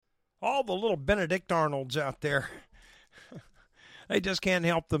All the little Benedick Arnolds out there. They just can't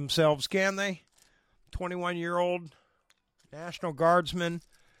help themselves, can they? 21-year-old National Guardsman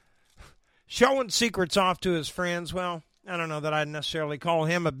showing secrets off to his friends. Well, I don't know that I'd necessarily call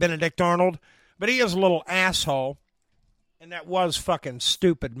him a Benedict Arnold, but he is a little asshole. And that was fucking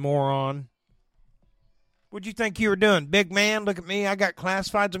stupid, moron. What'd you think you were doing? Big man, look at me. I got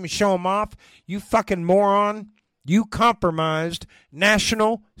classifieds. Let me show them off. You fucking moron. You compromised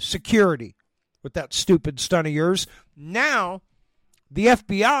national security with that stupid stunt of yours. Now, the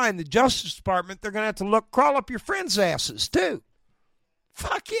FBI and the Justice Department, they're going to have to crawl up your friends' asses, too.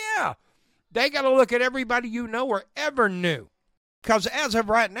 Fuck yeah. They got to look at everybody you know or ever knew. Because as of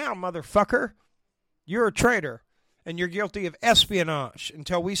right now, motherfucker, you're a traitor. And you're guilty of espionage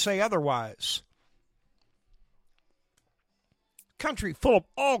until we say otherwise. Country full of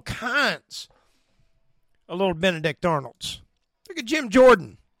all kinds of little Benedict Arnolds. Look at Jim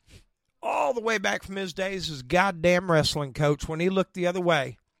Jordan. All the way back from his days as goddamn wrestling coach when he looked the other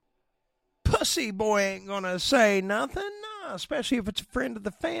way. Pussy boy ain't going to say nothing. No, especially if it's a friend of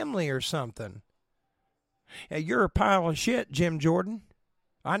the family or something. Yeah, you're a pile of shit, Jim Jordan.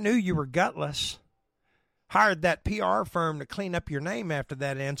 I knew you were gutless. Hired that PR firm to clean up your name after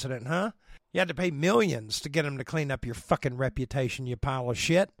that incident, huh? You had to pay millions to get them to clean up your fucking reputation, you pile of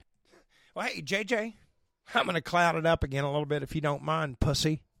shit. Well, hey, JJ, I'm going to cloud it up again a little bit if you don't mind,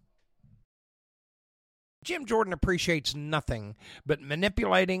 pussy. Jim Jordan appreciates nothing but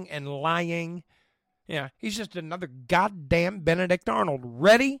manipulating and lying. Yeah, he's just another goddamn Benedict Arnold,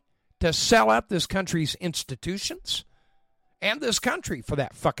 ready to sell out this country's institutions and this country, for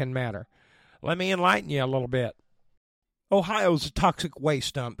that fucking matter. Let me enlighten you a little bit. Ohio's a toxic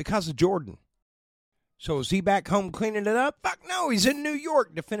waste dump because of Jordan. So is he back home cleaning it up? Fuck no, he's in New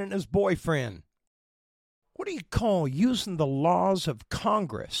York defending his boyfriend. What do you call using the laws of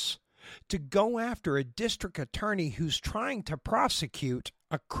Congress to go after a district attorney who's trying to prosecute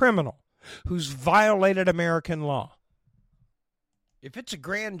a criminal who's violated American law? If it's a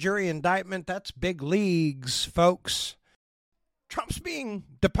grand jury indictment, that's big leagues, folks. Trump's being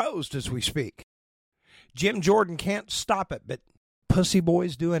deposed as we speak. Jim Jordan can't stop it, but Pussy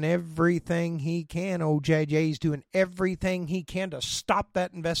Boy's doing everything he can. OJJ's doing everything he can to stop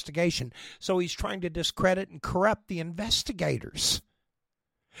that investigation. So he's trying to discredit and corrupt the investigators.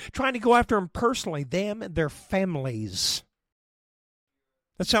 Trying to go after them personally, them and their families.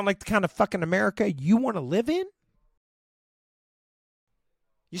 That sound like the kind of fucking America you want to live in?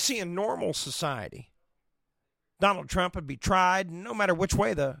 You see, in normal society, Donald Trump would be tried, no matter which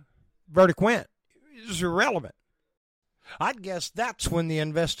way the verdict went. It was irrelevant. I'd guess that's when the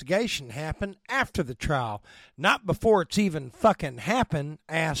investigation happened, after the trial, not before it's even fucking happened,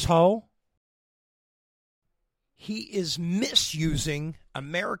 asshole. He is misusing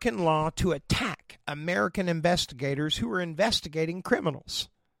American law to attack American investigators who are investigating criminals.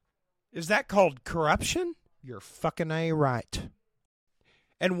 Is that called corruption? You're fucking A right.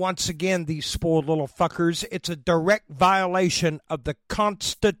 And once again, these spoiled little fuckers, it's a direct violation of the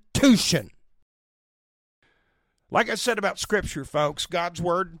Constitution. Like I said about Scripture, folks, God's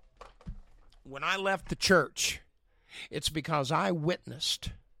Word, when I left the church, it's because I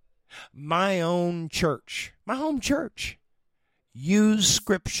witnessed my own church, my home church, use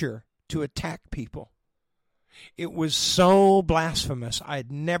Scripture to attack people. It was so blasphemous. I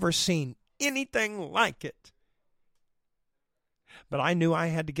had never seen anything like it. But I knew I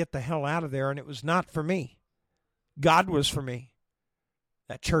had to get the hell out of there, and it was not for me. God was for me.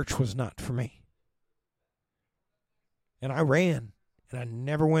 That church was not for me. And I ran, and I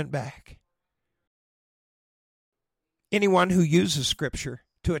never went back. Anyone who uses Scripture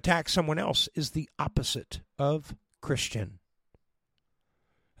to attack someone else is the opposite of Christian.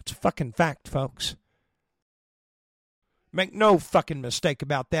 That's a fucking fact, folks. Make no fucking mistake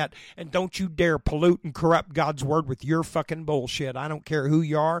about that. And don't you dare pollute and corrupt God's Word with your fucking bullshit. I don't care who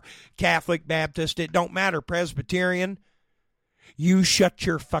you are, Catholic, Baptist, it don't matter, Presbyterian. You shut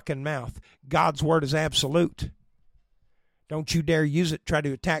your fucking mouth. God's Word is absolute. Don't you dare use it, try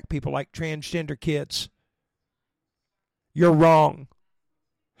to attack people like transgender kids. You're wrong.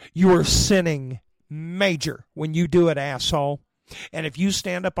 You are sinning major when you do it, asshole. And if you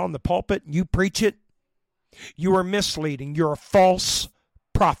stand up on the pulpit and you preach it, you are misleading. You're a false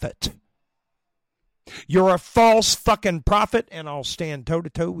prophet. You're a false fucking prophet, and I'll stand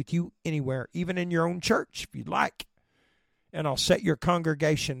toe-to-toe with you anywhere, even in your own church, if you'd like. And I'll set your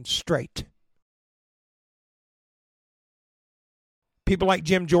congregation straight. People like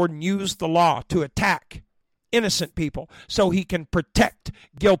Jim Jordan use the law to attack innocent people so he can protect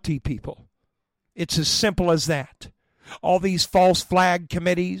guilty people. It's as simple as that. All these false flag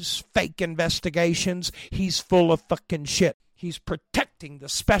committees, fake investigations, he's full of fucking shit. He's protecting the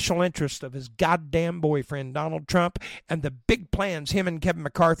special interest of his goddamn boyfriend, Donald Trump, and the big plans him and Kevin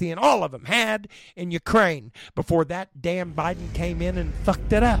McCarthy and all of them had in Ukraine before that damn Biden came in and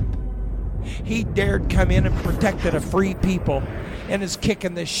fucked it up. He dared come in and protected a free people and is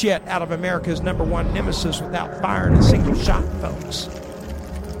kicking the shit out of America's #1 nemesis without firing a single shot, folks.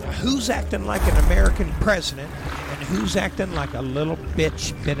 Now, who's acting like an American president and who's acting like a little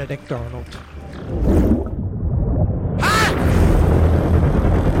bitch Benedick Arnolds?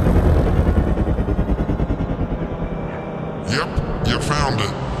 Yep, you found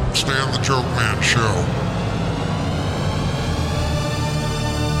it. Stan the Joke Man Show.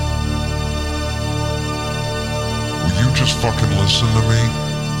 Will you just fucking listen to me?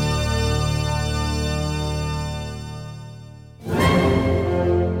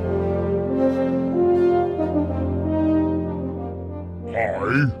 I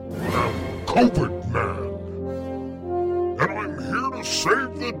am COVID Man, and I'm here to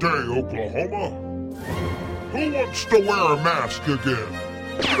save the day, Oklahoma. Who wants to wear a mask again?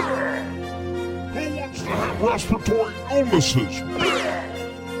 Who wants to have respiratory illnesses?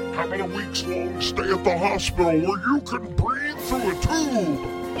 How about a weeks-long stay at the hospital where you can breathe through a tube?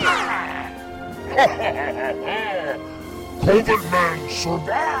 COVID Man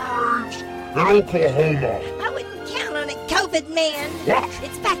survives in Oklahoma. I wouldn't count on it, COVID Man. What?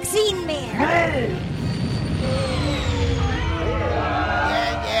 It's Vaccine Man. No!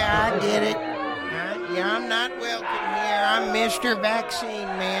 Yeah, I get it. Yeah, I'm not welcome here. I'm Mr. Vaccine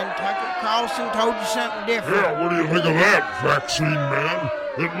Man. Tucker Carlson told you something different. Yeah, what do you think of that, Vaccine Man?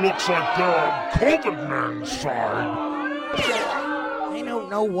 It looks like they're on COVID Man's side. They don't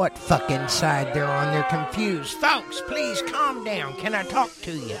know what fucking side they're on. They're confused. Folks, please calm down. Can I talk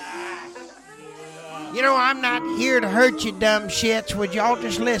to you? You know, I'm not here to hurt you dumb shits. Would y'all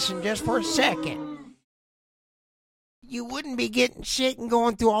just listen just for a second? You wouldn't be getting sick and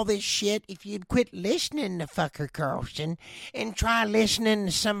going through all this shit if you'd quit listening to Fucker Carlson and try listening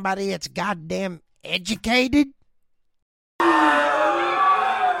to somebody that's goddamn educated.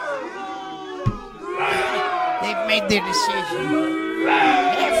 They've made their decision.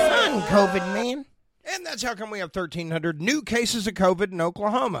 Have fun, COVID Man. And that's how come we have 1,300 new cases of COVID in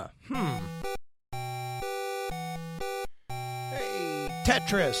Oklahoma. Hey,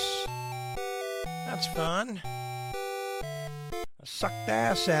 Tetris. That's fun. I sucked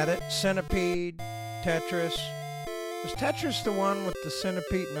ass at it. Centipede, Tetris. Was Tetris the one with the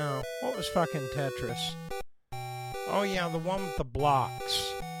centipede? No. What was fucking Tetris? Oh yeah, the one with the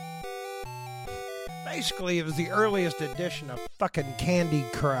blocks. Basically, it was the earliest edition of fucking Candy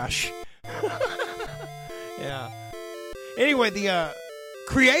Crush. Yeah. Anyway, the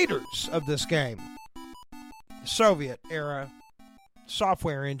creators of this game, Soviet-era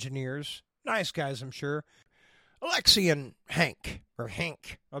software engineers, nice guys, I'm sure, Alexei and Hank, or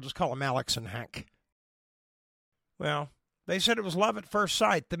Hank. I'll just call them Alex and Hank. Well, they said it was love at first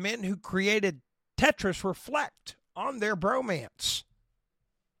sight. The men who created Tetris reflect on their bromance.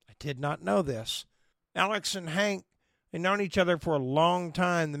 I did not know this. Alex and Hank, they've known each other for a long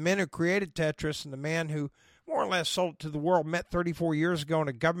time. The men who created Tetris and the man who more or less sold it to the world met 34 years ago in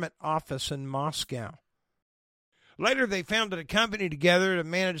a government office in Moscow. Later, they founded a company together to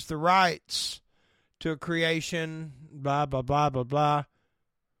manage the rights to a creation, blah, blah, blah, blah, blah.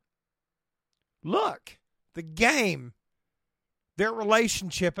 Look, the game, their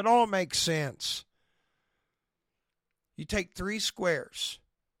relationship, it all makes sense. You take 3 squares,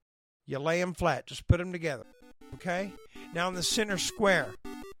 you lay them flat, just put them together, okay? Now in the center square,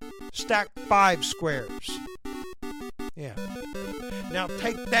 stack 5 squares. Yeah. Now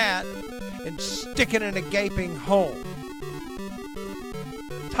take that and stick it in a gaping hole.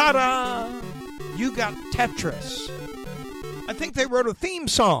 Ta-da! You got Tetris. I think they wrote a theme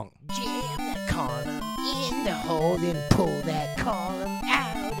song. Jam the column in the hole, then pull that column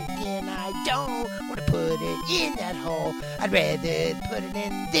out again. I don't want to put it in that hole. I'd rather put it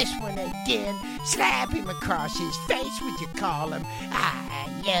in this one again. Slap him across his face with your column. I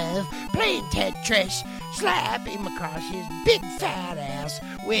love playing Tetris. Slap him across his big fat ass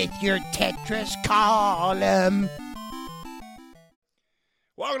with your Tetris column.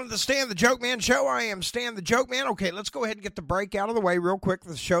 Welcome to the Stan the Joke Man Show. I am Stan the Joke Man. Okay, let's go ahead and get the break out of the way real quick.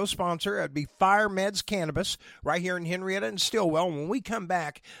 The show sponsor, it'd be Fire Meds Cannabis right here in Henrietta and Stillwell. When we come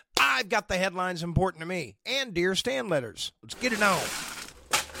back, I've got the headlines important to me and Dear Stan letters. Let's get it on.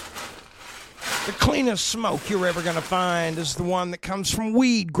 The cleanest smoke you're ever going to find is the one that comes from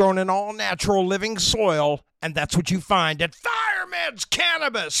weed grown in all natural living soil, and that's what you find at Fire Fireman's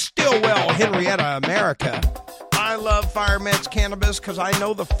Cannabis, Stillwell, Henrietta, America. I love Fireman's Cannabis because I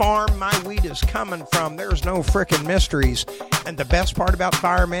know the farm my weed is coming from. There's no frickin' mysteries. And the best part about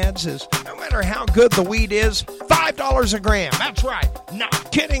Fireman's is no matter how good the weed is, $5 a gram. That's right.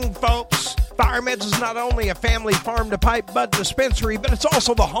 Not kidding, folks. Fireman's is not only a family farm-to-pipe bud dispensary, but it's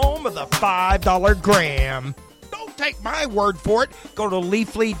also the home of the $5 gram. Don't take my word for it. Go to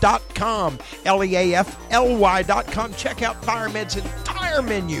leafly.com, leafly.com. Check out Fireman's entire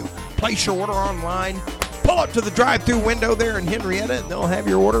menu. Place your order online. Pull up to the drive-thru window there in Henrietta, and they'll have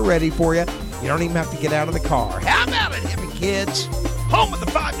your order ready for you. You don't even have to get out of the car. How about it, hippie kids? Home of the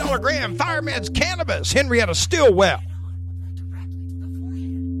 $5 gram, Fireman's Cannabis, Henrietta, Stillwell.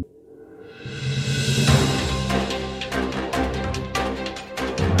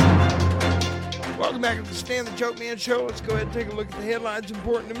 Welcome back to the Stan the Joke Man Show. Let's go ahead and take a look at the headlines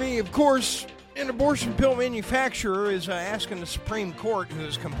important to me. Of course, an abortion pill manufacturer is asking the Supreme Court, who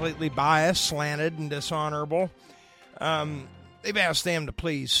is completely biased, slanted, and dishonorable, they've asked them to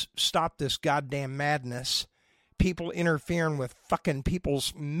please stop this goddamn madness. People interfering with fucking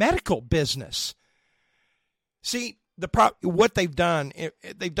people's medical business. See, what they've done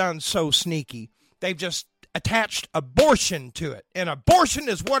so sneaky. They've just attached abortion to it. And abortion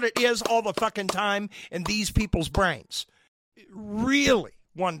is what it is all the fucking time in these people's brains. Really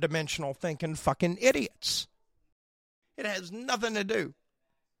one-dimensional thinking fucking idiots. It has nothing to do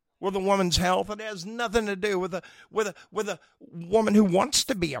with a woman's health. It has nothing to do with a woman who wants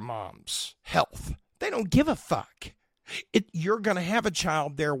to be a mom's health. They don't give a fuck. You're going to have a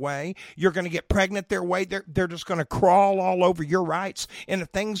child their way. You're going to get pregnant their way. They're just going to crawl all over your rights. And if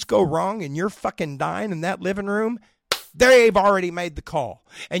things go wrong and you're fucking dying in that living room, they've already made the call.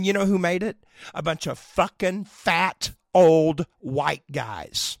 And you know who made it? A bunch of fucking fat, old white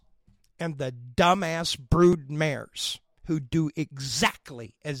guys. And the dumbass brood mares who do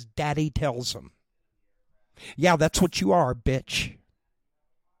exactly as daddy tells them. Yeah, that's what you are, bitch.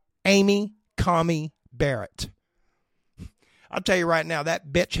 Amy Coney Barrett. I'll tell you right now,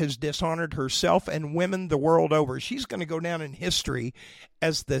 that bitch has dishonored herself and women the world over. She's going to go down in history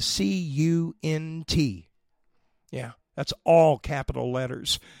as the C-U-N-T. Yeah, that's all capital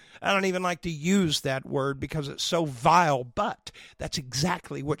letters. I don't even like to use that word because it's so vile, but that's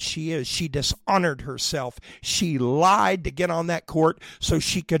exactly what she is. She dishonored herself. She lied to get on that court so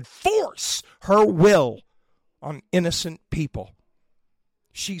she could force her will on innocent people.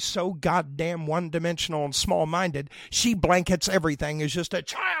 She's so goddamn one-dimensional and small-minded, she blankets everything as just a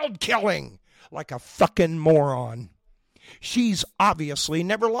child killing, like a fucking moron. She's obviously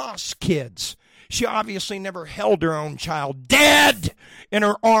never lost kids. She obviously never held her own child dead in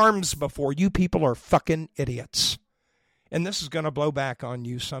her arms before. You people are fucking idiots. And this is going to blow back on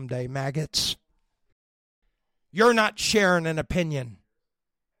you someday, maggots. You're not sharing an opinion.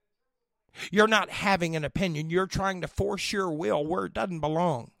 You're not having an opinion. You're trying to force your will where it doesn't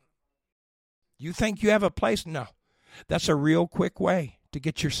belong. You think you have a place? No. That's a real quick way to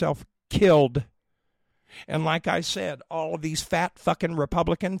get yourself killed. And like I said, all of these fat fucking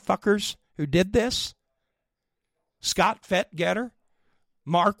Republican fuckers who did this, Scott Fettgetter,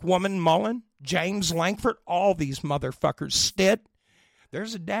 Mark Woman Mullen, James Lankford, all these motherfuckers, Stitt.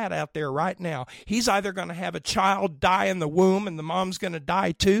 There's a dad out there right now. He's either going to have a child die in the womb and the mom's going to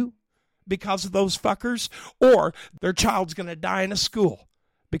die too, because of those fuckers, or their child's going to die in a school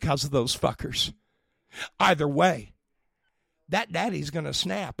because of those fuckers. Either way, that daddy's going to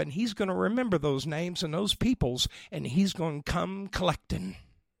snap, and he's going to remember those names and those peoples, and he's going to come collecting.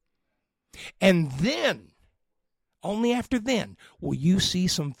 And then, only after then, will you see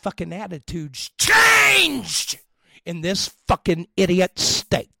some fucking attitudes changed in this fucking idiot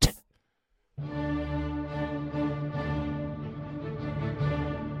state.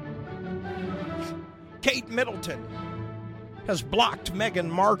 Kate Middleton has blocked Meghan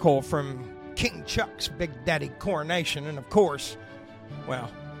Markle from King Chuck's Big Daddy coronation. And of course, well,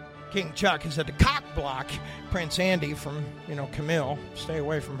 King Chuck has had to cock block Prince Andy from, Camille. Stay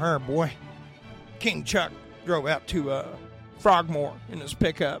away from her, boy. King Chuck drove out to Frogmore in his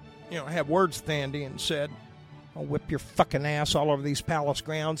pickup, had words with Andy and said, I'll whip your fucking ass all over these palace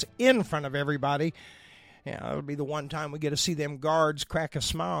grounds in front of everybody. Yeah, that'll be the one time we get to see them guards crack a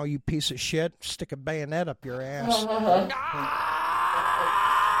smile, you piece of shit. Stick a bayonet up your ass.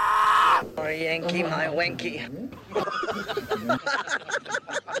 Oh, Yankee, my Winky.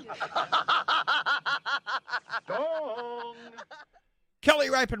 Kelly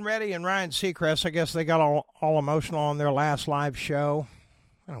Ripe and Reddy and Ryan Seacrest, I guess they got all emotional on their last live show.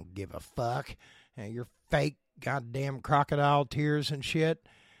 I don't give a fuck. Your fake goddamn crocodile tears and shit.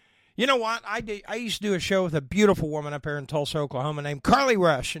 You know what? I used to do a show with a beautiful woman up here in Tulsa, Oklahoma named Carly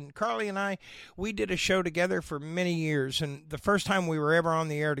Rush. And Carly and I, we did a show together for many years. And the first time we were ever on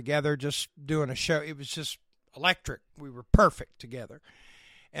the air together, just doing a show, it was just electric. We were perfect together.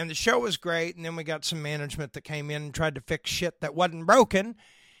 And the show was great. And then we got some management that came in and tried to fix shit that wasn't broken.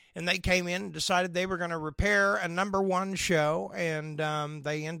 And they came in and decided they were going to repair a number one show. And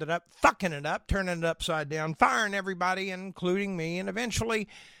they ended up fucking it up, turning it upside down, firing everybody, including me. And eventually,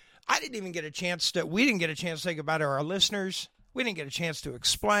 we didn't get a chance to say goodbye to our listeners. We didn't get a chance to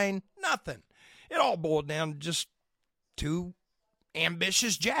explain. Nothing. It all boiled down to just two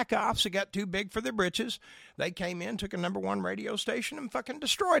ambitious jackoffs that got too big for their britches. They came in, took a number one radio station, and fucking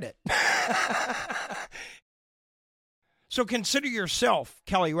destroyed it. So consider yourself,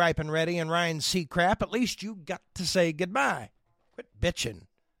 Kelly Ripe and Ready and Ryan C. Crap. At least you got to say goodbye. Quit bitching.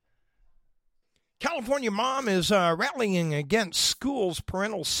 California mom is rallying against school's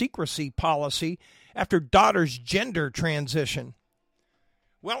parental secrecy policy after daughter's gender transition.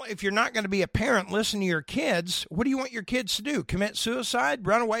 Well, if you're not going to be a parent, listen to your kids. What do you want your kids to do? Commit suicide?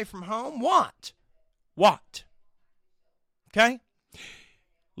 Run away from home? What? Okay?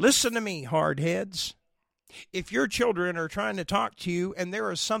 Listen to me, hardheads. If your children are trying to talk to you and there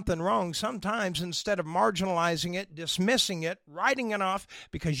is something wrong, sometimes instead of marginalizing it, dismissing it, writing it off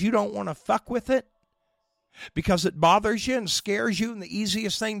because you don't want to fuck with it, because it bothers you and scares you, and the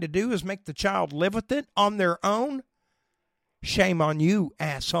easiest thing to do is make the child live with it on their own, shame on you,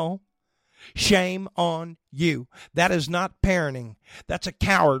 asshole. Shame on you. That is not parenting. That's a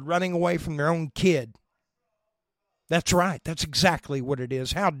coward running away from their own kid. That's right. That's exactly what it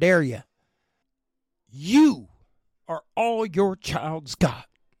is. How dare you? You are all your child's got.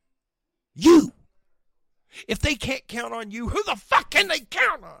 You. If they can't count on you, who the fuck can they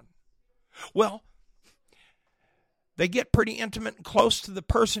count on? Well, they get pretty intimate and close to the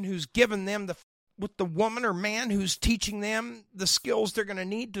person who's given them with the woman or man who's teaching them the skills they're going to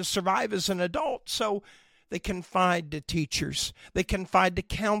need to survive as an adult. So they confide to teachers. They confide to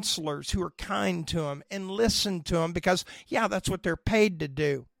counselors who are kind to them and listen to them because, yeah, that's what they're paid to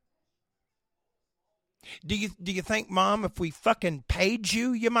do. Do you think, Mom, if we fucking paid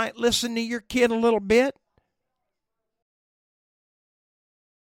you, you might listen to your kid a little bit?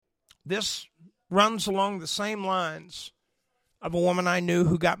 This runs along the same lines of a woman I knew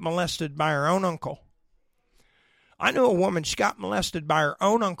who got molested by her own uncle. I knew a woman, she got molested by her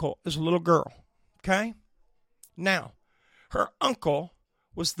own uncle as a little girl, okay? Now, her uncle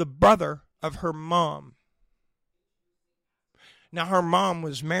was the brother of her mom. Now, her mom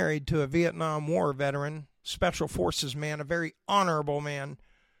was married to a Vietnam War veteran, Special Forces man, a very honorable man,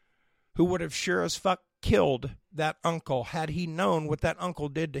 who would have sure as fuck killed that uncle had he known what that uncle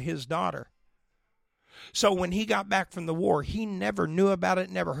did to his daughter. So when he got back from the war, he never knew about it,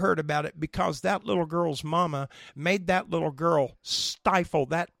 never heard about it, because that little girl's mama made that little girl stifle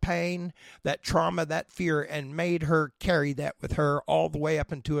that pain, that trauma, that fear, and made her carry that with her all the way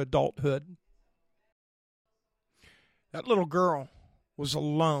up into adulthood. That little girl was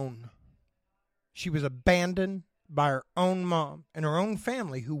alone. She was abandoned by her own mom and her own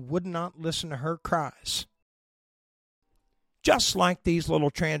family who would not listen to her cries. Just like these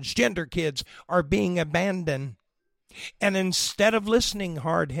little transgender kids are being abandoned. And instead of listening,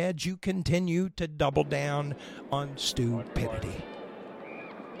 hardheads, you continue to double down on stupidity.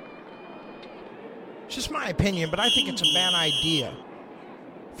 It's just my opinion, but I think it's a bad idea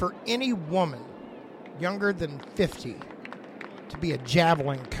for any woman younger than 50 to be a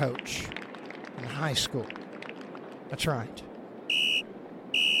javelin coach in high school. That's right.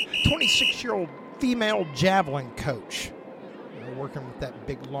 26-year-old female javelin coach. Working with that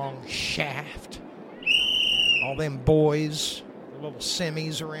big long shaft. All them boys, the little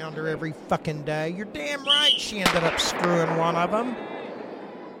semis around her every fucking day. You're damn right she ended up screwing one of them.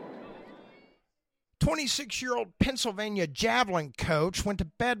 26-year-old Pennsylvania javelin coach went to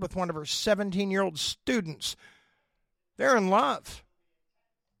bed with one of her 17-year-old students. They're in love.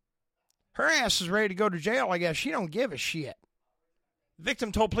 Her ass is ready to go to jail, I guess. She don't give a shit. The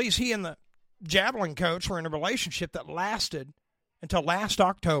victim told police he and the javelin coach were in a relationship that lasted until last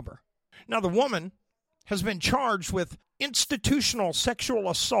October. Now, the woman has been charged with institutional sexual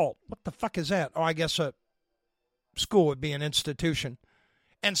assault. What the fuck is that? Oh, I guess a school would be an institution.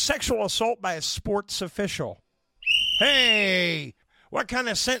 And sexual assault by a sports official. Hey, what kind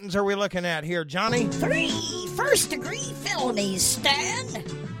of sentence are we looking at here, Johnny? 3 first-degree felonies, Stan.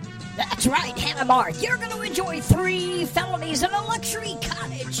 That's right, Hannah Mark. You're going to enjoy 3 felonies in a luxury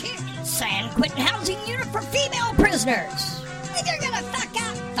cottage here in San Quentin Housing Unit for female prisoners. If you're going to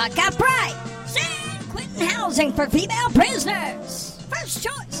fuck up right. San Quentin Housing for female prisoners. First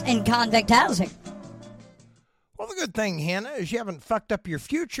choice. workers in convict housing. Well, the good thing, Hannah, is you haven't fucked up your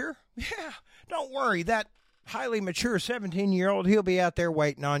future. Yeah, don't worry. That highly mature 17-year-old, he'll be out there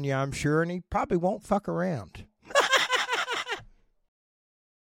waiting on you, I'm sure, and he probably won't fuck around.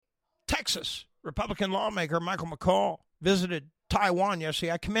 Texas Republican lawmaker Michael McCall visited Taiwan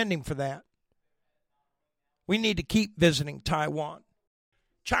yesterday. I commend him for that. We need to keep visiting Taiwan.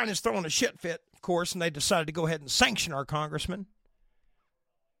 China's throwing a shit fit, of course, and they decided to go ahead and sanction our congressman.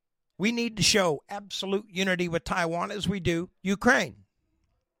 We need to show absolute unity with Taiwan as we do Ukraine.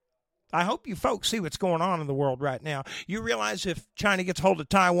 I hope you folks see what's going on in the world right now. You realize if China gets hold of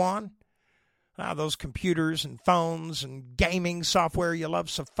Taiwan, those computers and phones and gaming software you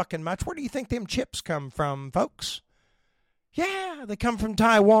love so fucking much, where do you think them chips come from, folks? Yeah, they come from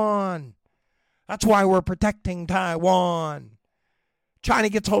Taiwan. That's why we're protecting Taiwan. China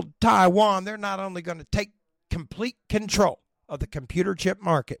gets hold of Taiwan, they're not only going to take complete control of the computer chip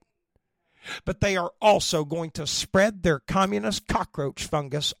market, but they are also going to spread their communist cockroach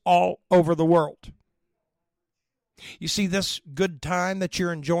fungus all over the world. You see this good time that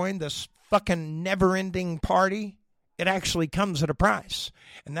you're enjoying, this fucking never-ending party, it actually comes at a price.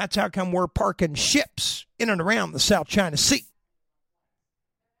 And that's how come we're parking ships in and around the South China Sea.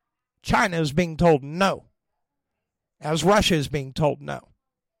 China is being told no, as Russia is being told no.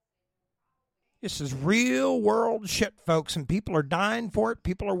 This is real world shit, folks, and people are dying for it.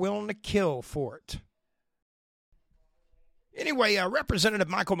 People are willing to kill for it. Anyway, Representative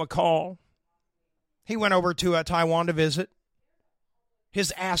Michael McCall, he went over to Taiwan to visit.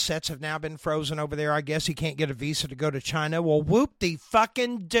 His assets have now been frozen over there. I guess he can't get a visa to go to China. Well,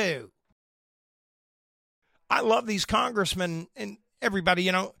 whoop-de-fucking-do. I love these congressmen and everybody,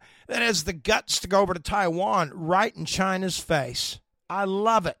 that has the guts to go over to Taiwan right in China's face. I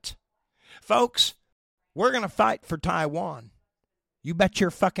love it. Folks, we're going to fight for Taiwan. You bet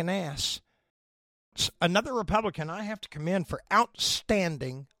your fucking ass. Another Republican I have to commend for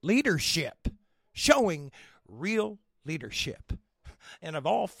outstanding leadership, showing real leadership. And of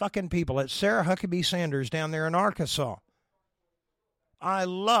all fucking people, it's Sarah Huckabee Sanders down there in Arkansas. I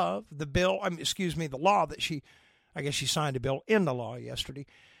love the bill, the law that she signed a bill into law yesterday.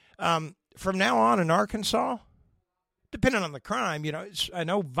 From now on in Arkansas, depending on the crime, I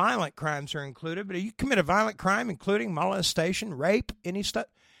know violent crimes are included, but if you commit a violent crime, including molestation, rape, any stuff,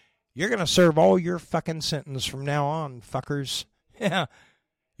 you're going to serve all your fucking sentence from now on, fuckers. Yeah,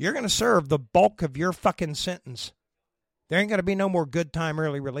 you're going to serve the bulk of your fucking sentence. There ain't going to be no more good time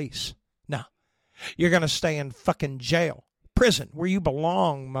early release. No, you're going to stay in fucking jail, prison, where you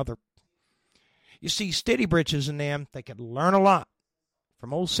belong, mother. You see, Steady Britches and them, they could learn a lot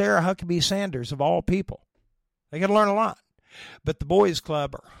from old Sarah Huckabee Sanders, of all people. They could learn a lot. But the boys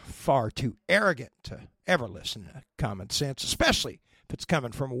club are far too arrogant to ever listen to common sense, especially if it's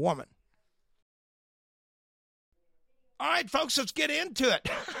coming from a woman. All right, folks, let's get into it.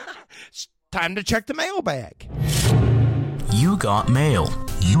 It's time to check the mailbag. You got mail.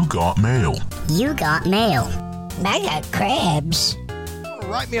 You got mail. You got mail. I got crabs.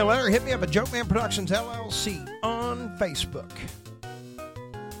 Write me a letter. Hit me up at Joke Man Productions, LLC on Facebook.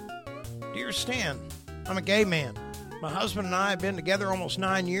 Dear Stan, I'm a gay man. My husband and I have been together almost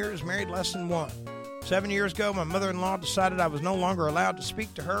 9 years, married less than 1. 7 years ago, my mother-in-law decided I was no longer allowed to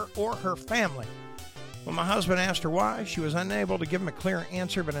speak to her or her family. When my husband asked her why, she was unable to give him a clear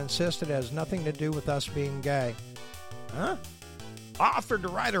answer, but insisted it has nothing to do with us being gay. Huh? I offered to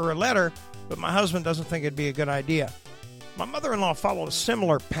write her a letter, but my husband doesn't think it'd be a good idea. My mother-in-law followed a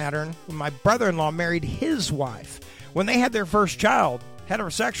similar pattern when my brother-in-law married his wife. When they had their first child,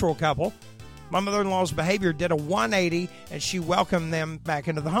 heterosexual couple, my mother-in-law's behavior did a 180, and she welcomed them back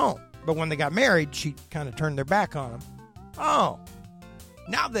into the home. But when they got married, she kind of turned their back on them. Oh,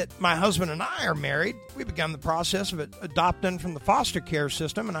 now that my husband and I are married, we've begun the process of adopting from the foster care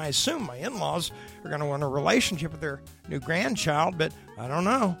system, and I assume my in-laws are going to want a relationship with their new grandchild, but I don't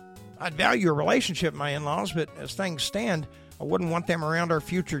know. I'd value a relationship with my in-laws, but as things stand, I wouldn't want them around our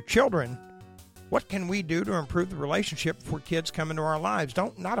future children. What can we do to improve the relationship before kids come into our lives?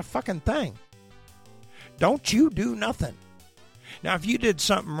 Not a fucking thing. Don't you do nothing. Now, if you did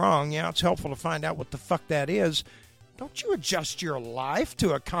something wrong, it's helpful to find out what the fuck that is. Don't you adjust your life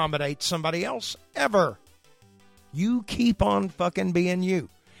to accommodate somebody else, ever. You keep on fucking being you.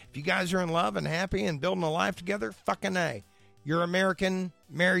 If you guys are in love and happy and building a life together, fucking A. You're an American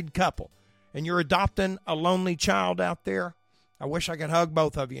married couple, and you're adopting a lonely child out there. I wish I could hug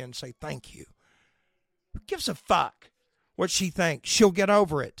both of you and say thank you. Who gives a fuck what she thinks? She'll get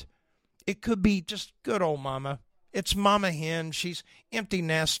over it. It could be just good old mama. It's Mama Hen. She's empty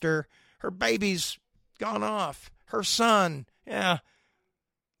nester. Her baby's gone off. Her son,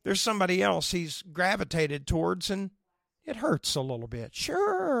 there's somebody else he's gravitated towards, and it hurts a little bit.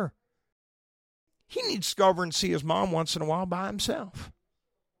 Sure. He needs to go over and see his mom once in a while by himself.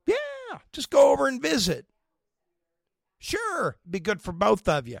 Yeah, just go over and visit. Sure, be good for both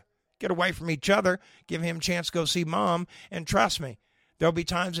of you. Get away from each other, give him a chance to go see mom, and trust me, there'll be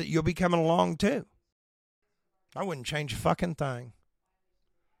times that you'll be coming along too. I wouldn't change a fucking thing.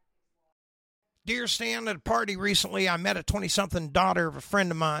 Dear Stan, at a party recently, I met a 20-something daughter of a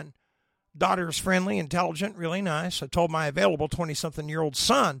friend of mine. Daughter is friendly, intelligent, really nice. I told my available 20-something-year-old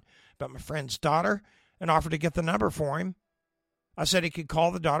son about my friend's daughter and offered to get the number for him. I said he could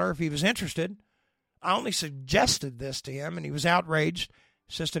call the daughter if he was interested. I only suggested this to him, and he was outraged,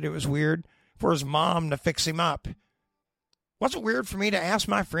 insisted it was weird for his mom to fix him up. Was it weird for me to ask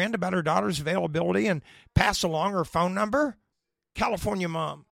my friend about her daughter's availability and pass along her phone number? California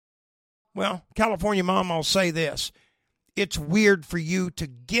mom. Well, California mom, I'll say this. It's weird for you to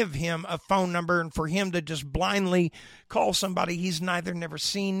give him a phone number and for him to just blindly call somebody he's neither never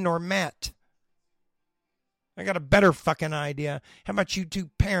seen nor met. I got a better fucking idea. How about you two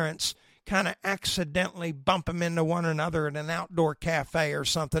parents kind of accidentally bump them into one another at an outdoor cafe or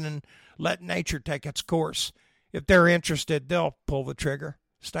something and let nature take its course? If they're interested, they'll pull the trigger.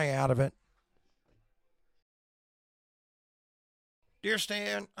 Stay out of it. Dear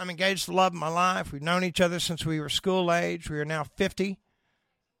Stan, I'm engaged to the love of my life. We've known each other since we were school age. We are now 50.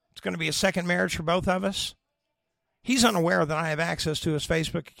 It's going to be a second marriage for both of us. He's unaware that I have access to his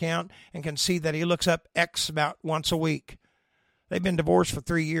Facebook account and can see that he looks up X about once a week. They've been divorced for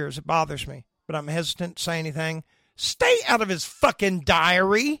 3 years. It bothers me, but I'm hesitant to say anything. Stay out of his fucking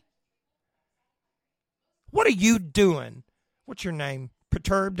diary. What are you doing? What's your name?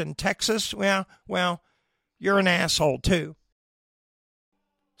 Perturbed in Texas? Well, you're an asshole too.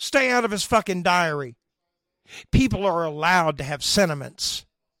 Stay out of his fucking diary. People are allowed to have sentiments.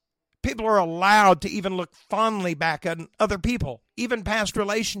 People are allowed to even look fondly back on other people, even past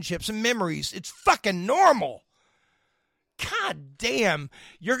relationships and memories. It's fucking normal. God damn,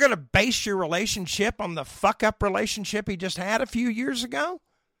 you're going to base your relationship on the fuck-up relationship he just had a few years ago?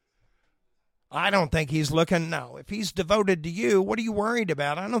 I don't think he's looking, no. If he's devoted to you, what are you worried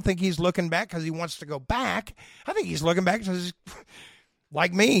about? I don't think he's looking back because he wants to go back. I think he's looking back because,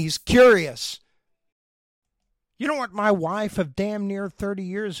 like me, he's curious. You know what my wife of damn near 30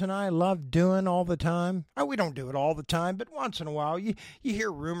 years and I love doing all the time? Oh, we don't do it all the time, but once in a while, you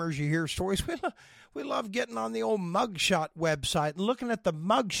hear rumors, you hear stories. We love getting on the old mugshot website and looking at the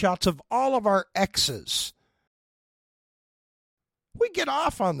mugshots of all of our exes. We get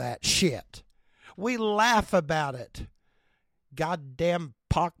off on that shit. We laugh about it. Goddamn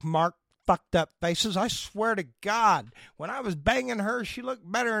pockmarked, fucked up faces. I swear to God, when I was banging her, she looked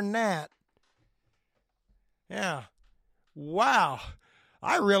better than that. Yeah. Wow.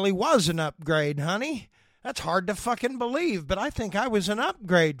 I really was an upgrade, honey. That's hard to fucking believe, but I think I was an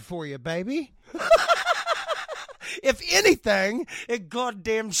upgrade for you, baby. If anything, it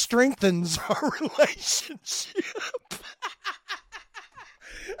goddamn strengthens our relationship.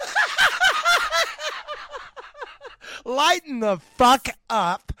 Lighten the fuck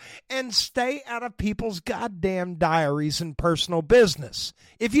up and stay out of people's goddamn diaries and personal business.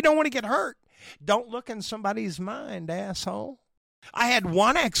 If you don't want to get hurt, don't look in somebody's mind, asshole. I had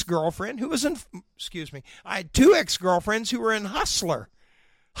one ex-girlfriend who was in, I had two ex-girlfriends who were in Hustler.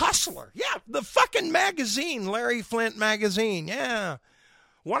 Hustler, yeah, the fucking magazine, Larry Flint magazine, yeah.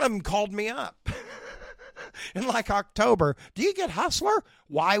 One of them called me up in like October. Do you get Hustler?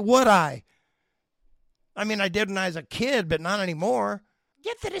 Why would I? I mean, I did when I was a kid, but not anymore.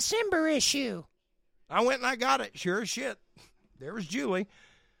 Get the December issue. I went and I got it, sure as shit. There was Julie.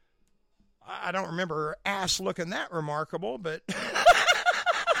 I don't remember her ass looking that remarkable, but...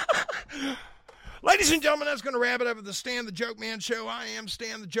 Ladies and gentlemen, that's going to wrap it up with the Stan the Joke Man Show. I am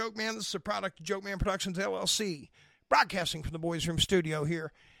Stan the Joke Man. This is a product of Joke Man Productions, LLC. Broadcasting from the Boys Room Studio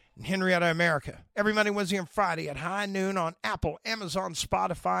here in Henrietta, America. Every Monday, Wednesday, and Friday at high noon on Apple, Amazon,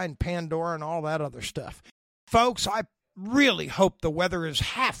 Spotify, and Pandora, and all that other stuff. Folks, I really hope the weather is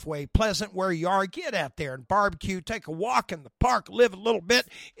halfway pleasant where you are. Get out there and barbecue, take a walk in the park, live a little bit.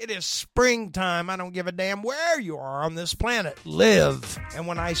 It is springtime. I don't give a damn where you are on this planet. Live. And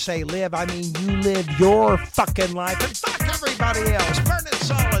when I say live, I mean you live your fucking life. And fuck everybody else. Burn it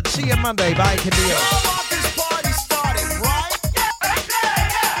solid. See you Monday. Bye, Cadillo.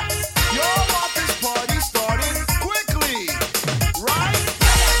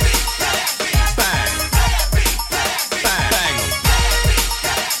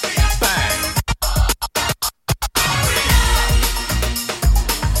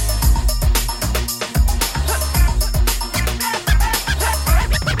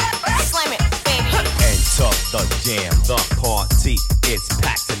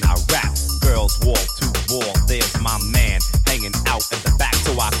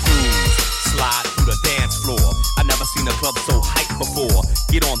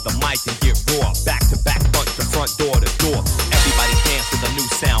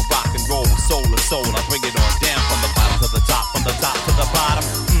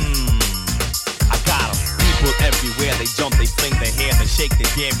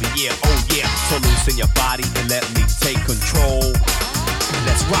 derriere, oh yeah. So loosen your body and let me take control.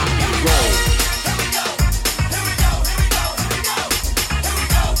 Let's rock and roll.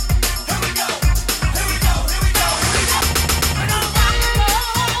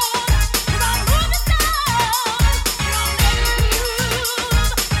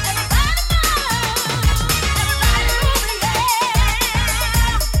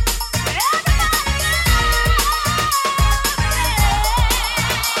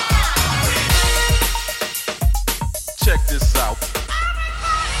 Check this out.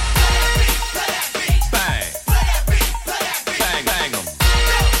 Bang. Bang, bang 'em.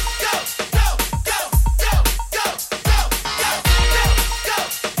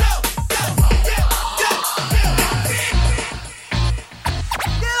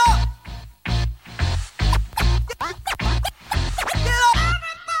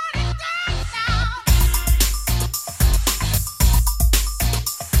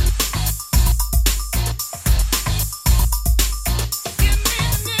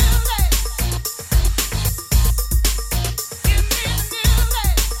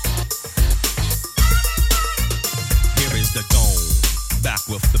 Here is the dome, back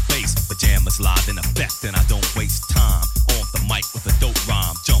with the bass, pajamas live in effect, and I don't waste time on the mic with a dope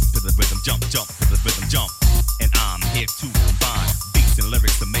rhyme. Jump to the rhythm, jump, jump to the rhythm, jump. And I'm here to combine beats and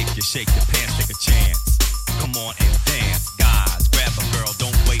lyrics to make you shake your pants, take a chance. Come on and dance, guys, grab a girl,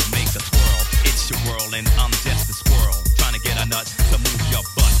 don't wait, make a twirl. It's your world and I'm just a squirrel, trying to get a nut to move your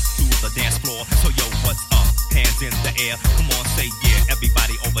butt to the dance floor. So yo, what's up? Hands in the air, come on, say yeah.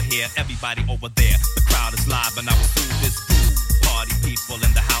 Everybody over here, everybody over there. The crowd is live and I will do this groove. Party people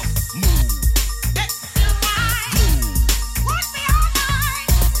in the house, move.